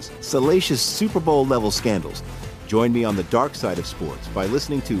Velasquez, salacious Super Bowl-level scandals. Join me on the dark side of sports by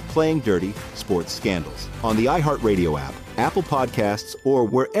listening to Playing Dirty: Sports Scandals on the iHeartRadio app, Apple Podcasts, or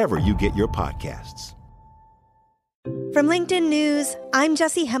wherever you get your podcasts. From LinkedIn News, I'm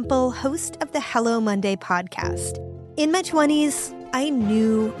Jessie Hempel, host of the Hello Monday podcast. In my 20s, I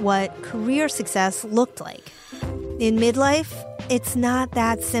knew what career success looked like. In midlife, it's not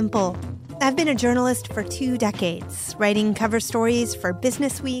that simple. I've been a journalist for 2 decades, writing cover stories for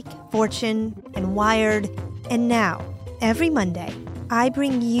Business Week, Fortune, and Wired. And now, every Monday, I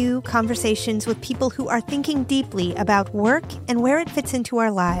bring you conversations with people who are thinking deeply about work and where it fits into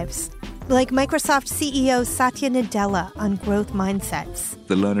our lives. Like Microsoft CEO Satya Nadella on growth mindsets.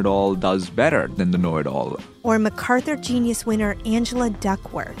 The learn-it-all does better than the know-it-all. Or MacArthur Genius winner Angela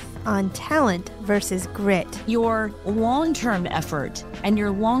Duckworth on talent versus grit. Your long-term effort and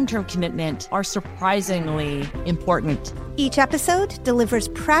your long-term commitment are surprisingly important. Each episode delivers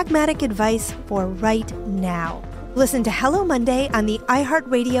pragmatic advice for right now. Listen to Hello Monday on the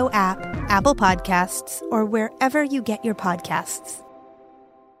iHeartRadio app, Apple Podcasts, or wherever you get your podcasts.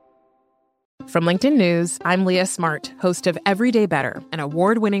 From LinkedIn News, I'm Leah Smart, host of Everyday Better, an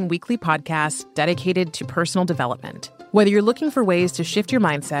award-winning weekly podcast dedicated to personal development. Whether you're looking for ways to shift your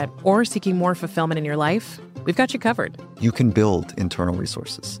mindset or seeking more fulfillment in your life, we've got you covered. You can build internal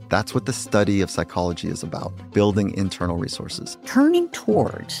resources. That's what the study of psychology is about, building internal resources. Turning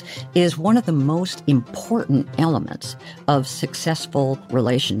towards is one of the most important elements of successful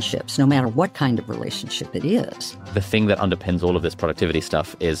relationships, no matter what kind of relationship it is. The thing that underpins all of this productivity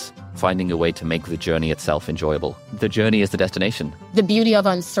stuff is finding a way to make the journey itself enjoyable. The journey is the destination. The beauty of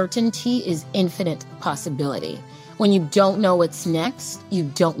uncertainty is infinite possibility. When you don't know what's next, you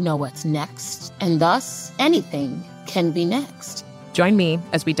don't know what's next. And thus, anything can be next. Join me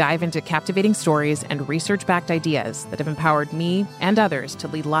as we dive into captivating stories and research-backed ideas that have empowered me and others to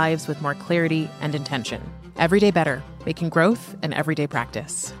lead lives with more clarity and intention. Everyday Better, making growth an everyday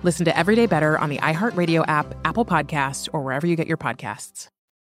practice. Listen to Everyday Better on the iHeartRadio app, Apple Podcasts, or wherever you get your podcasts.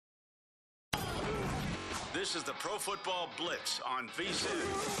 This is the Pro Football Blitz on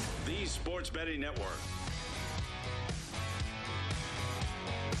VSiN, the sports betting network.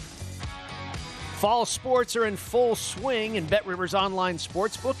 Fall sports are in full swing, and BetRivers Online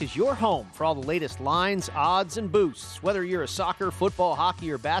Sportsbook is your home for all the latest lines, odds, and boosts. Whether you're a soccer, football,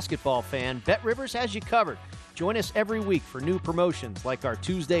 hockey, or basketball fan, BetRivers has you covered. Join us every week for new promotions like our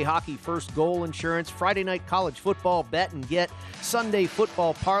Tuesday hockey first goal insurance, Friday night college football bet and get, Sunday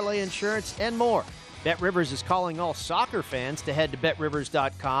football parlay insurance, and more. BetRivers is calling all soccer fans to head to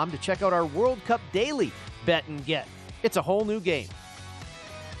BetRivers.com to check out our World Cup Daily Bet and Get. It's a whole new game.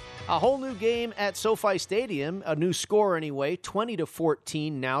 A whole new game at SoFi Stadium, a new score anyway,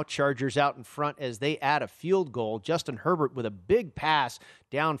 20-14 now. Chargers out in front as they add a field goal. Justin Herbert with a big pass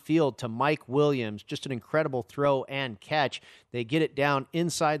downfield to Mike Williams. Just an incredible throw and catch. They get it down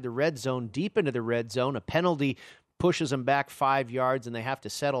inside the red zone, deep into the red zone. A penalty pushes them back 5 yards, and they have to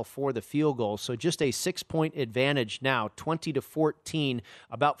settle for the field goal. So just a 6-point advantage now, 20-14,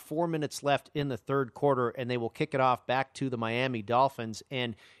 about 4 minutes left in the third quarter, and they will kick it off back to the Miami Dolphins.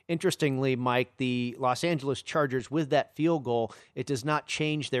 And interestingly, Mike, the Los Angeles Chargers, with that field goal, it does not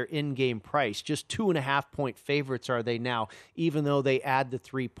change their in-game price. Just 2.5-point favorites are they now, even though they add the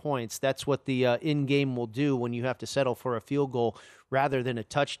 3 points. That's what the in-game will do when you have to settle for a field goal rather than a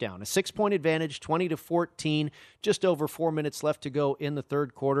touchdown. A 6-point advantage, 20-14, just over 4 minutes left to go in the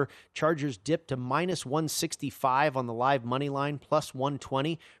third quarter. Chargers dip to minus 165 on the live money line, plus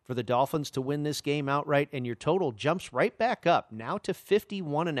 120 for the Dolphins to win this game outright, and your total jumps right back up, now to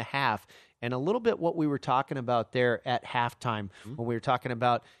 51.5. And a little bit what we were talking about there at halftime when we were talking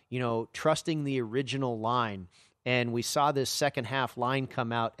about, trusting the original line. And we saw this second half line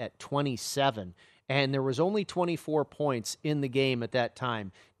come out at 27. And there was only 24 points in the game at that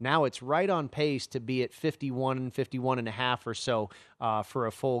time. Now it's right on pace to be at 51.5 or so for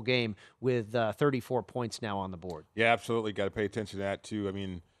a full game with 34 points now on the board. Yeah, absolutely. Got to pay attention to that, too. I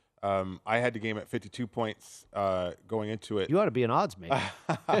mean, I had the game at 52 points going into it. You ought to be an odds maker.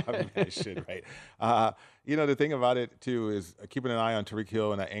 I should, right? The thing about it, too, is keeping an eye on Tyreek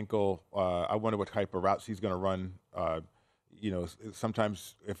Hill and that ankle. I wonder what type of routes he's going to run.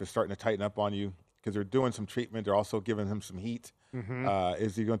 Sometimes if it's starting to tighten up on you, because they're doing some treatment, they're also giving him some heat.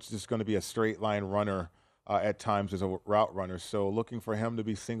 Is he just going to be a straight line runner at times as a route runner? So looking for him to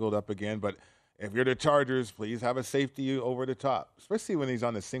be singled up again. But if you're the Chargers, please have a safety over the top, especially when he's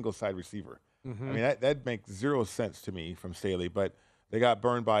on a single side receiver. I mean, that makes zero sense to me from Staley, but they got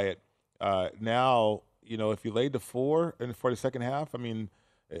burned by it. Now, if you laid the 4 for the second half, I mean,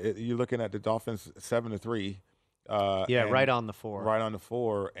 you're looking at the Dolphins 7-3. Right on the 4. Right on the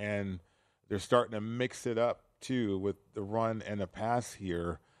 4, and they're starting to mix it up, too, with the run and the pass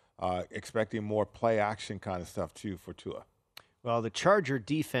here, expecting more play action kind of stuff, too, for Tua. Well, the Charger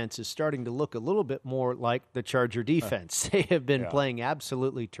defense is starting to look a little bit more like the Charger defense. They have been playing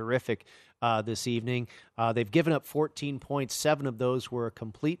absolutely terrific this evening. They've given up 14 points. 7 of those were a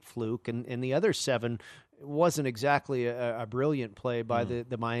complete fluke, and the other 7 wasn't exactly a brilliant play by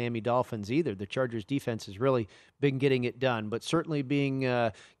the Miami Dolphins either. The Chargers defense has really been getting it done, but certainly being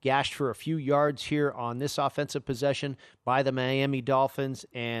gashed for a few yards here on this offensive possession by the Miami Dolphins,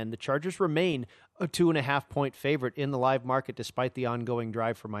 and the Chargers remain a 2.5-point favorite in the live market despite the ongoing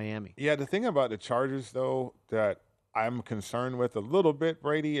drive for Miami. Yeah, the thing about the Chargers, though, that I'm concerned with a little bit,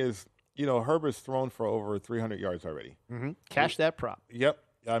 Brady, is, Herbert's thrown for over 300 yards already. Cash that prop. Yep.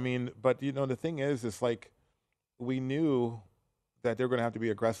 I mean, but, the thing is, it's like we knew that they're going to have to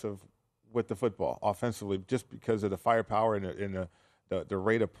be aggressive with the football offensively just because of the firepower and the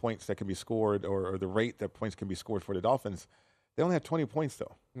rate of points that can be scored or the rate that points can be scored for the Dolphins. They only have 20 points,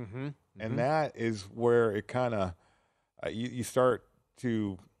 though. And that is where it kind of you start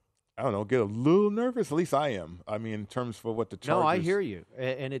to, get a little nervous. At least I am. I mean, in terms of what the Chargers. No, I hear you.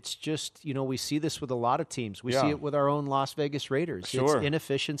 And it's just, we see this with a lot of teams. We see it with our own Las Vegas Raiders. Sure. It's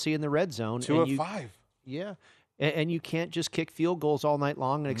inefficiency in the red zone. 2 of 5. Yeah. And you can't just kick field goals all night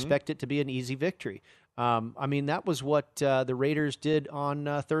long and expect it to be an easy victory. That was what the Raiders did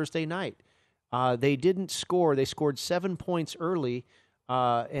on Thursday night. They didn't score. They scored 7 points early,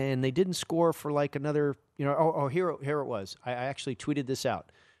 and they didn't score for like another, here it was. I actually tweeted this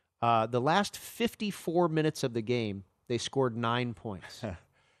out. The last 54 minutes of the game, they scored 9 points.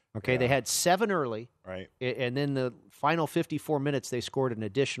 Okay, They had 7 early. Right. And then the final 54 minutes, they scored an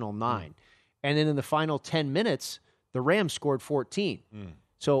additional 9. And then in the final 10 minutes, the Rams scored 14.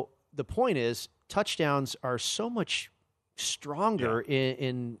 So the point is, touchdowns are so much stronger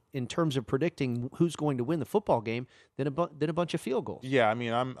in terms of predicting who's going to win the football game than a bunch of field goals. Yeah, I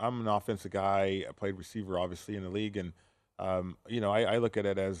mean, I'm an offensive guy. I played receiver, obviously, in the league, and I look at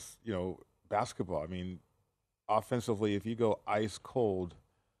it as basketball. I mean, offensively, if you go ice cold,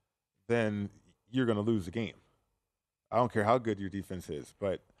 then you're going to lose the game. I don't care how good your defense is,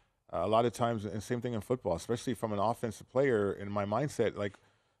 but a lot of times, and same thing in football, especially from an offensive player, in my mindset, like,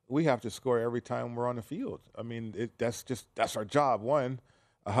 we have to score every time we're on the field. I mean, that's our job, 1.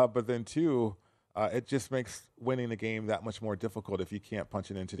 But then 2, it just makes winning the game that much more difficult if you can't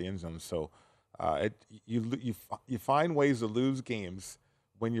punch it into the end zone. So you find ways to lose games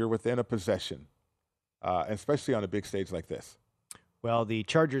when you're within a possession, especially on a big stage like this. Well, the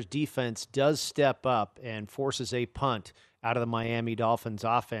Chargers defense does step up and forces a punt out of the Miami Dolphins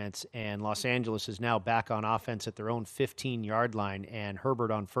offense, and Los Angeles is now back on offense at their own 15-yard line, and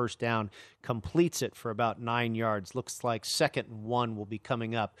Herbert on first down completes it for about 9 yards. Looks like 2nd and 1 will be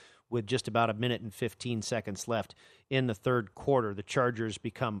coming up with just about a minute and 15 seconds left in the third quarter. The Chargers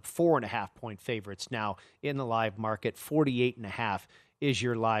become 4.5-point favorites now in the live market. 48.5 is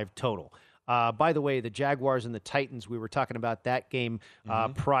your live total. By the way, the Jaguars and the Titans, we were talking about that game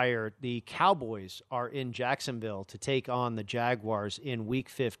prior. The Cowboys are in Jacksonville to take on the Jaguars in Week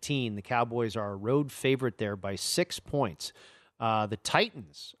 15. The Cowboys are a road favorite there by 6 points. The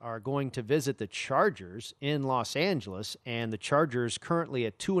Titans are going to visit the Chargers in Los Angeles, and the Chargers currently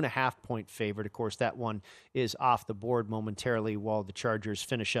a 2.5-point favorite. Of course, that one is off the board momentarily while the Chargers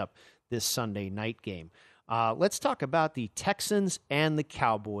finish up this Sunday night game. Let's talk about the Texans and the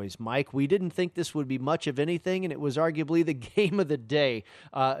Cowboys, Mike. We didn't think this would be much of anything, and it was arguably the game of the day.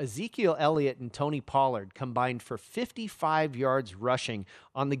 Ezekiel Elliott and Tony Pollard combined for 55 yards rushing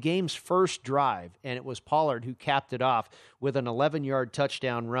on the game's first drive, and it was Pollard who capped it off with an 11-yard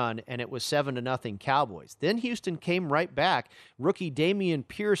touchdown run, and it was 7-0 Cowboys. Then Houston came right back. Rookie Dameon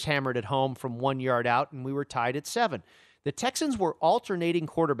Pierce hammered it home from 1 yard out, and we were tied at 7. The Texans were alternating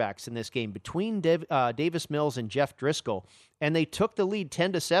quarterbacks in this game between Davis Mills and Jeff Driscoll, and they took the lead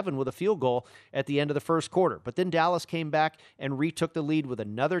 10-7 with a field goal at the end of the first quarter. But then Dallas came back and retook the lead with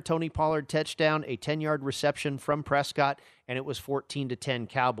another Tony Pollard touchdown, a 10-yard reception from Prescott, and it was 14-10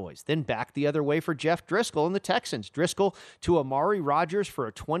 Cowboys. Then back the other way for Jeff Driscoll and the Texans. Driscoll to Amari Rodgers for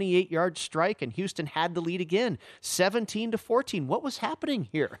a 28-yard strike, and Houston had the lead again, 17-14. What was happening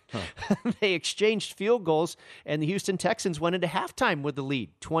here? They exchanged field goals, and the Houston Texans went into halftime with the lead,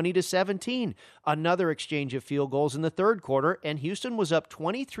 20-17. Another exchange of field goals in the third quarter, and Houston was up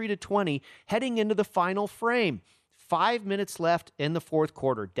 23-20 heading into the final frame. 5 minutes left in the fourth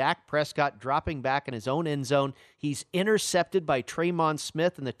quarter. Dak Prescott dropping back in his own end zone. He's intercepted by Traymon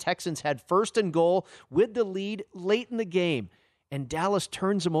Smith, and the Texans had first and goal with the lead late in the game. And Dallas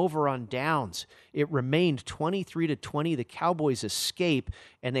turns them over on downs. It remained 23-20. The Cowboys escape,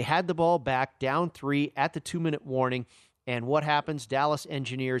 and they had the ball back down 3 at the 2-minute warning. And what happens? Dallas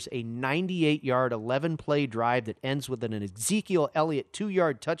engineers a 98-yard, 11-play drive that ends with an Ezekiel Elliott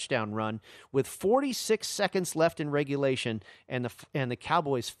 2-yard touchdown run with 46 seconds left in regulation, and the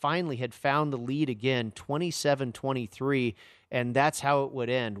Cowboys finally had found the lead again, 27-23, and that's how it would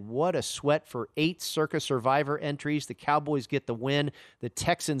end. What a sweat for 8 Circa Survivor entries. The Cowboys get the win. The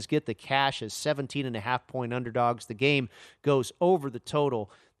Texans get the cash as 17.5-point underdogs. The game goes over the total.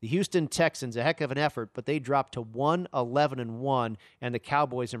 The Houston Texans, a heck of an effort, but they dropped to 1-11-1, and the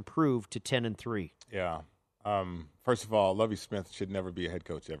Cowboys improved to 10-3. Yeah. First of all, Lovie Smith should never be a head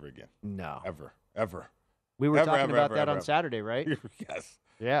coach ever again. No. Ever. We were talking about that on Saturday, right? Yes.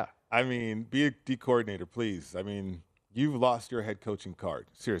 Yeah. I mean, be a D coordinator, please. I mean, you've lost your head coaching card.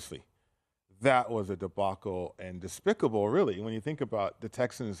 Seriously. That was a debacle and despicable, really, when you think about the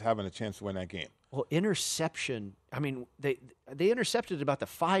Texans having a chance to win that game. Well, interception. I mean, they intercepted about the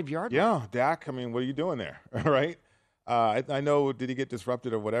 5-yard line. Yeah, Dak, I mean, what are you doing there, right? I know, did he get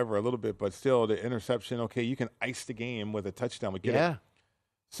disrupted or whatever a little bit, but still, the interception, okay, you can ice the game with a touchdown. We get it.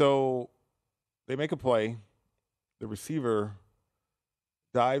 So they make a play. The receiver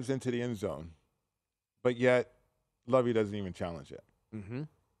dives into the end zone, but yet Lovie doesn't even challenge it. Mm-hmm.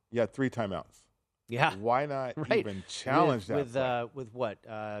 You had 3 timeouts. Yeah. Why not even challenge that? With what?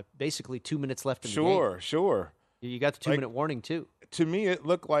 Basically 2 minutes left in the game. Sure. You got the 2-minute warning, too. To me, it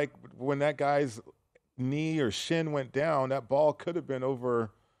looked like when that guy's knee or shin went down, that ball could have been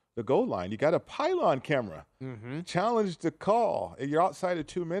over the goal line. You got a pylon camera. Mm-hmm. Challenge the call. You're outside of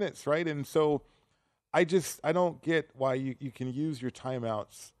 2 minutes, right? And so I don't get why you can use your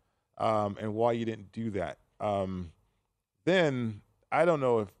timeouts and why you didn't do that. Then I don't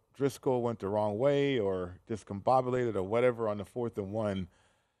know if Driscoll went the wrong way or discombobulated or whatever on the 4th and 1,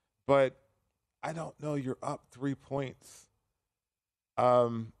 but I don't know. You're up 3 points.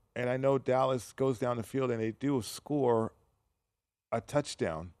 And I know Dallas goes down the field and they do score a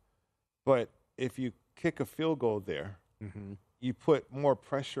touchdown, but if you kick a field goal there, mm-hmm. you put more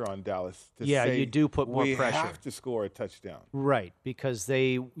pressure on Dallas to say, you do put more pressure. We have to score a touchdown. Right, because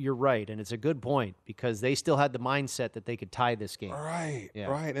you're right, and it's a good point, because they still had the mindset that they could tie this game. Right.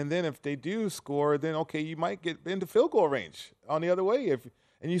 And then if they do score, then, okay, you might get into field goal range on the other way,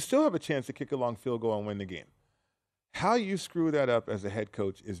 and you still have a chance to kick a long field goal and win the game. How you screw that up as a head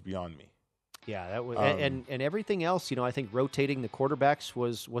coach is beyond me. Yeah, that was, and everything else, I think rotating the quarterbacks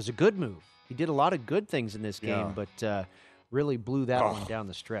was a good move. He did a lot of good things in this game, but really blew that one down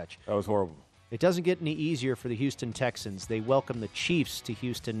the stretch. That was horrible. It doesn't get any easier for the Houston Texans. They welcome the Chiefs to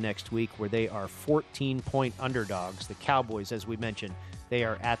Houston next week, where they are 14-point underdogs. The Cowboys, as we mentioned, they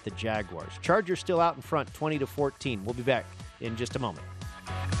are at the Jaguars. Chargers still out in front, 20-14. We'll be back in just a moment.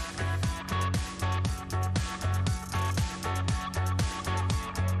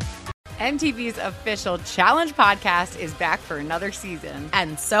 MTV's official Challenge podcast is back for another season.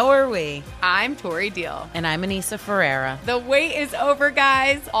 And so are we. I'm Tori Deal. And I'm Anissa Ferreira. The wait is over,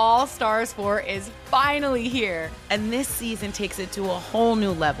 guys. All Stars 4 is finally here. And this season takes it to a whole new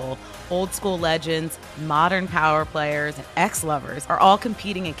level. Old school legends, modern power players, and ex-lovers are all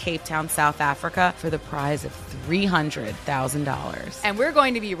competing in Cape Town, South Africa for the prize of $300,000. And we're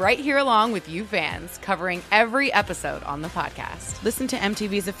going to be right here along with you fans, covering every episode on the podcast. Listen to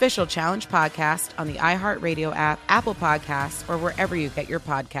MTV's official Challenge podcast on the iHeartRadio app, Apple Podcasts, or wherever you get your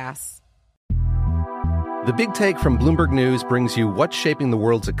podcasts. The Big Take from Bloomberg News brings you what's shaping the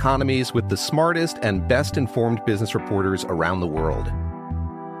world's economies with the smartest and best-informed business reporters around the world.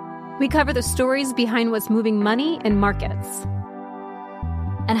 We cover the stories behind what's moving money and markets,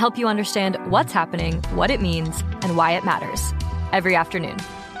 and help you understand what's happening, what it means, and why it matters every afternoon.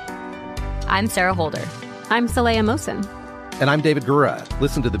 I'm Sarah Holder. I'm Saleha Mohsin. And I'm David Gura.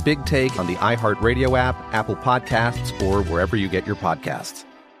 Listen to The Big Take on the iHeartRadio app, Apple Podcasts, or wherever you get your podcasts.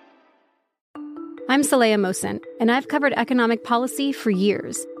 I'm Saleha Mohsin, and I've covered economic policy for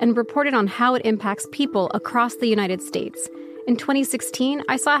years and reported on how it impacts people across the United States. In 2016,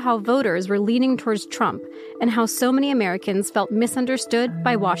 I saw how voters were leaning towards Trump and how so many Americans felt misunderstood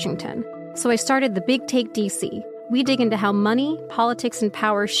by Washington. So I started The Big Take DC. We dig into how money, politics, and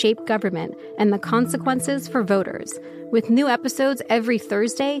power shape government and the consequences for voters. With new episodes every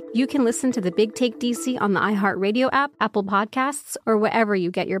Thursday, you can listen to The Big Take DC on the iHeartRadio app, Apple Podcasts, or wherever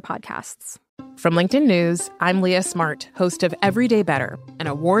you get your podcasts. From LinkedIn News, I'm Leah Smart, host of Everyday Better, an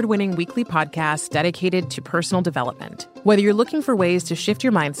award-winning weekly podcast dedicated to personal development. Whether you're looking for ways to shift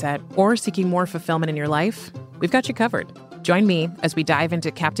your mindset or seeking more fulfillment in your life, we've got you covered. Join me as we dive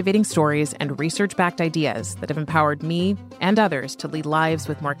into captivating stories and research-backed ideas that have empowered me and others to lead lives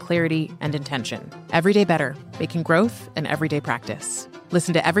with more clarity and intention. Everyday Better, making growth an everyday practice.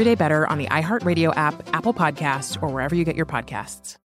 Listen to Everyday Better on the iHeartRadio app, Apple Podcasts, or wherever you get your podcasts.